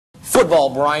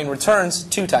Football, Brian, returns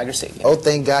to Tiger Stadium. Oh,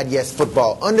 thank God, yes,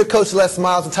 football. Under Coach Les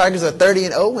Miles, the Tigers are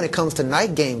 30-0 when it comes to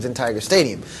night games in Tiger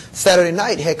Stadium. Saturday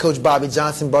night, head coach Bobby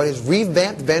Johnson brought his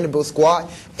revamped Vanderbilt squad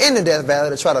into Death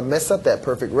Valley to try to mess up that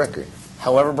perfect record.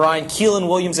 However, Brian, Keelan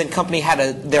Williams and company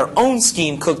had their own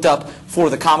scheme cooked up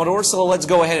for the Commodores, so let's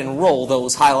go ahead and roll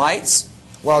those highlights.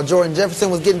 While Jordan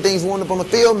Jefferson was getting things warmed up on the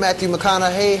field, Matthew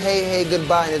McConaughey, hey,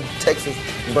 goodbye in his Texas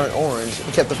burnt orange,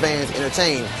 kept the fans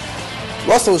entertained.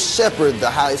 Russell Shepard,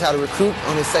 the highly touted recruit,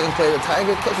 on his second play of the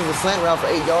Tiger, catches a slant route for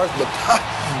 8 yards, but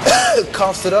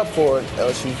coughs it up for an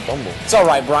LSU fumble. It's all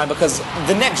right, Brian, because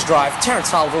the next drive,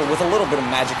 Terrence Oliver with a little bit of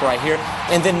magic right here,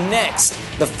 and then next,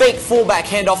 the fake fullback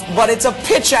handoff, but it's a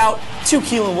pitch out to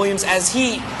Keelan Williams as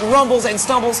he rumbles and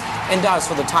stumbles and dives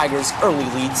for the Tigers' early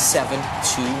lead, 7-0.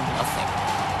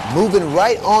 Moving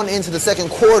right on into the second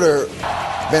quarter,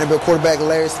 Vanderbilt quarterback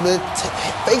Larry Smith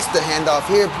fakes the handoff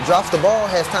here, drops the ball,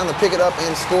 has time to pick it up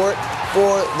and score it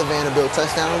for the Vanderbilt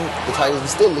touchdown. The Tigers will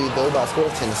still lead, though, by a score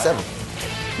of 10-7.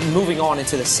 Moving on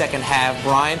into the second half,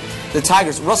 Brian, the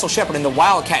Tigers, Russell Shepard in the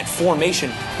Wildcat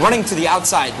formation, running to the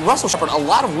outside. Russell Shepard, a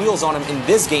lot of wheels on him in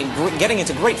this game, getting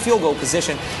into great field goal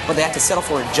position, but they had to settle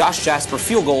for a Josh Jasper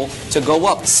field goal to go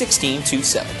up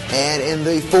 16-7. And in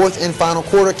the fourth and final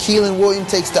quarter, Keelan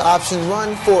Williams takes the option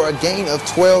run for a gain of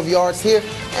 12 yards here,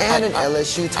 and an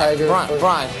LSU Tiger.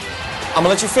 Brian, I'm going to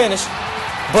let you finish.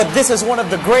 But this is one of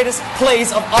the greatest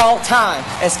plays of all time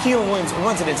as Keelan Williams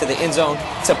runs it into the end zone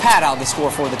to pad out the score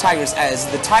for the Tigers, as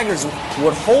the Tigers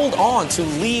would hold on to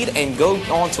lead and go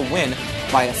on to win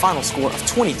by a final score of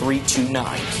 23-9.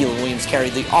 Keelan Williams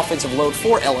carried the offensive load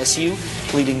for LSU,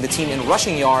 leading the team in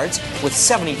rushing yards with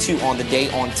 72 on the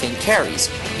day on 10 carries.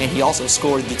 And he also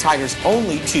scored the Tigers'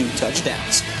 only 2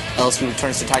 touchdowns. LSU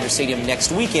returns to Tiger Stadium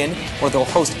next weekend, where they'll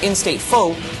host in-state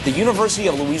foe, the University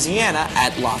of Louisiana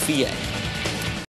at Lafayette.